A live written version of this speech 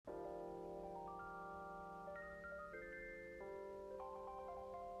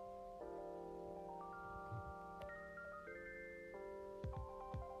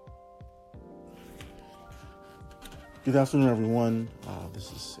Good afternoon, everyone.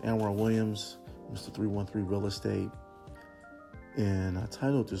 This is Anwar Williams, Mr. 313 Real Estate. And I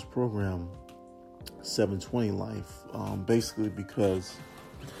titled this program 720 Life, basically because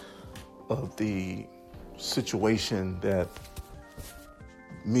of the situation that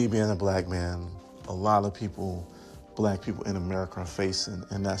me being a black man, a lot of people, black people in America are facing,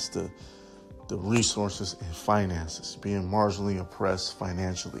 and that's the resources and finances, being marginally oppressed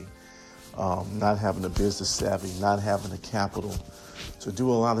financially. Not having a business savvy, not having the capital to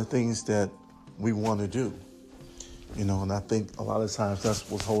do a lot of things that we want to do. And I think a lot of times that's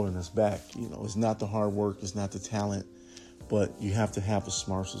what's holding us back. It's not the hard work, it's not the talent, but you have to have the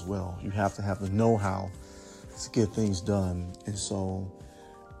smarts as well. You have to have the know-how to get things done. And so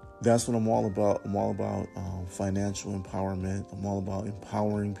that's what I'm all about. I'm all about financial empowerment. I'm all about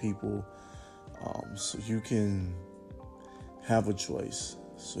empowering people so you can have a choice.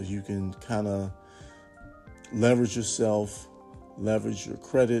 So you can kind of leverage yourself, leverage your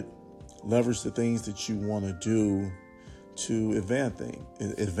credit, leverage the things that you want to do to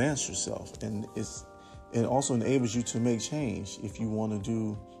advance yourself. And it also enables you to make change. If you want to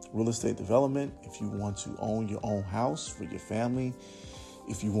do real estate development, if you want to own your own house for your family,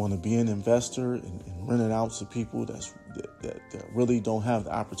 if you want to be an investor and rent it out to people that really don't have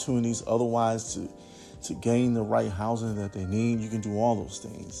the opportunities otherwise to gain the right housing that they need, you can do all those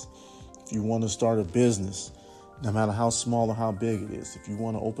things. If you want to start a business, no matter how small or how big it is, if you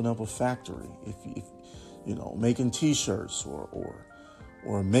want to open up a factory, if making T-shirts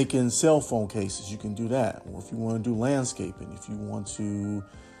or making cell phone cases, you can do that. Or if you want to do landscaping, if you want to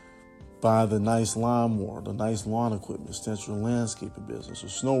buy the nice lawnmower, the nice lawn equipment, start your landscaping business or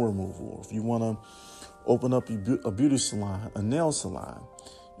snow removal, or if you want to open up a beauty salon, a nail salon,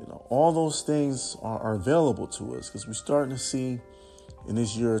 all those things are available to us because we're starting to see in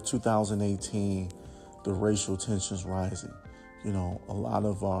this year 2018 the racial tensions rising. A lot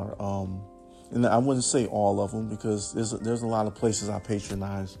of our and I wouldn't say all of them because there's a lot of places I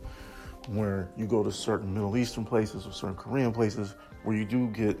patronize where you go to certain Middle Eastern places or certain Korean places where you do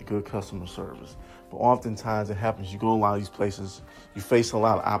get good customer service. But oftentimes it happens, you go to a lot of these places, you face a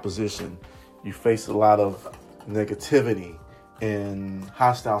lot of opposition, you face a lot of negativity in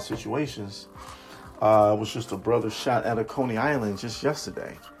hostile situations. It was just a brother shot at a Coney Island just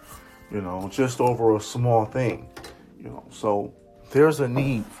yesterday, just over a small thing, So there's a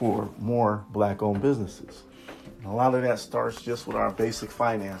need for more black-owned businesses. And a lot of that starts just with our basic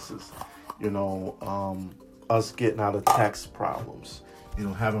finances, us getting out of tax problems,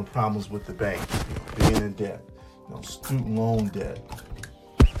 having problems with the bank, being in debt, student loan debt,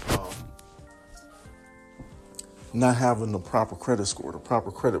 not having the proper credit score, the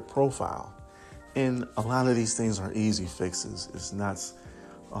proper credit profile. And a lot of these things are easy fixes. It's not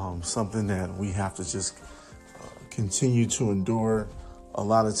something that we have to just continue to endure. A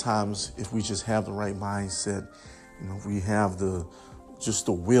lot of times, if we just have the right mindset, if we have the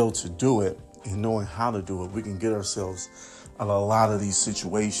will to do it and knowing how to do it, we can get ourselves out of a lot of these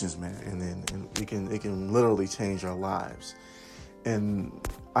situations, man. And it can literally change our lives. And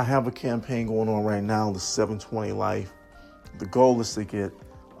I have a campaign going on right now, the 720 Life. The goal is to get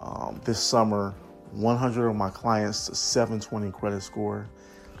this summer 100 of my clients to 720 credit score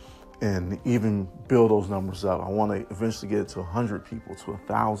and even build those numbers up. I want to eventually get it to 100 people, to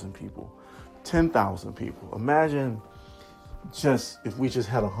 1,000 people, 10,000 people. Imagine just if we just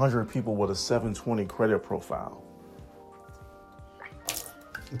had 100 people with a 720 credit profile.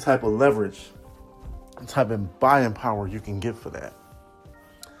 The type of leverage, the type of buying power you can get for that.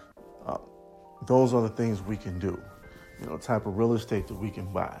 Those are the things we can do. Type of real estate that we can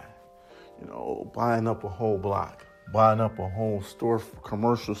buy. Buying up a whole block, buying up a whole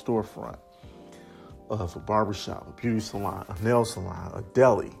commercial storefront of a barbershop, a beauty salon, a nail salon, a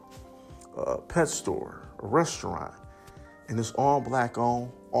deli, a pet store, a restaurant. And it's all black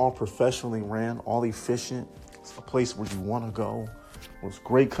owned, all professionally ran, all efficient. It's a place where you want to go with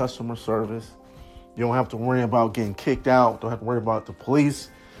great customer service. You don't have to worry about getting kicked out. Don't have to worry about the police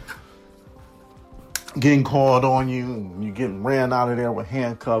getting called on you and you getting ran out of there with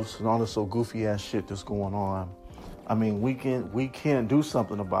handcuffs and all this so goofy ass shit that's going on. I mean, we can't do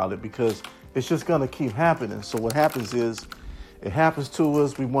something about it because it's just gonna keep happening. So what happens is it happens to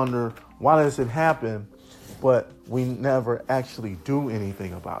us. We wonder, why does it happen? But we never actually do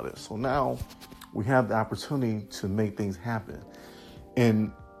anything about it. So now we have the opportunity to make things happen.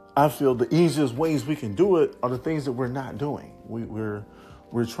 And I feel the easiest ways we can do it are the things that we're not doing.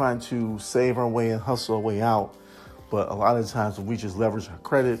 We're trying to save our way and hustle our way out. But a lot of times when we just leverage our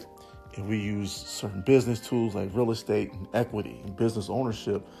credit and we use certain business tools like real estate and equity and business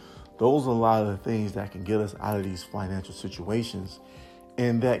ownership, Those are a lot of the things that can get us out of these financial situations,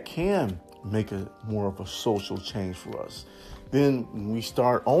 and that can make a more of a social change for us. Then when we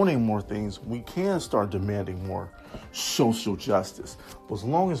start owning more things, we can start demanding more social justice. But as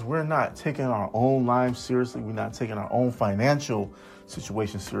long as we're not taking our own lives seriously, we're not taking our own financial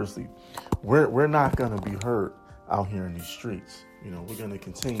situation seriously, we're not going to be heard out here in these streets. We're going to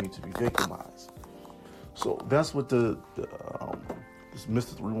continue to be victimized. So that's what this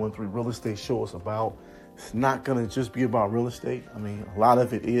Mr. 313 Real Estate Show is about. It's not going to just be about real estate. I mean, a lot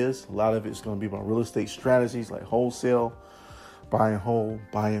of it is. A lot of it's going to be about real estate strategies like wholesale, buy and hold,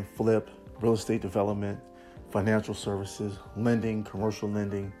 buy and flip, real estate development, financial services, lending, commercial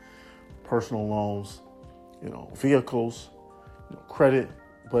lending, personal loans, vehicles, credit.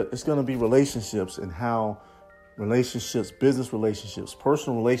 But it's going to be relationships and how relationships, business relationships,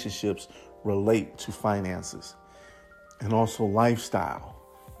 personal relationships relate to finances, and also lifestyle,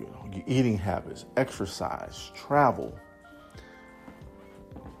 your eating habits, exercise, travel,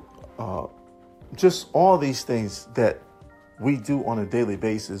 just all these things that we do on a daily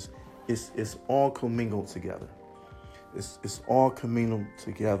basis. It's all commingled together. It's all commingled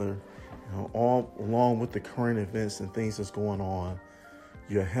together, all along with the current events and things that's going on,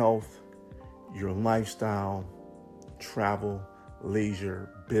 your health, your lifestyle, travel, leisure,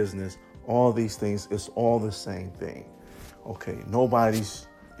 business, all these things. It's all the same thing. Okay,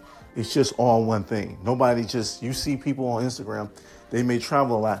 it's just all one thing. You see people on Instagram, they may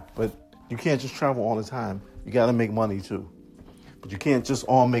travel a lot, but you can't just travel all the time. You got to make money too. But you can't just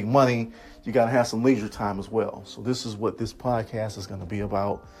all make money. You got to have some leisure time as well. So this is what this podcast is going to be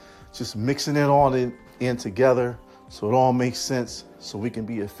about. Just mixing it all in together so it all makes sense, so we can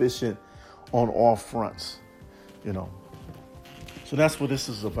be efficient on all fronts, So that's what this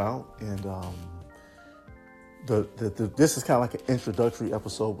is about. And this is kind of like an introductory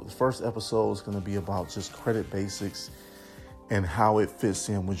episode. But the first episode is going to be about just credit basics and how it fits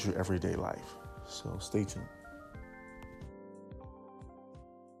in with your everyday life. So stay tuned.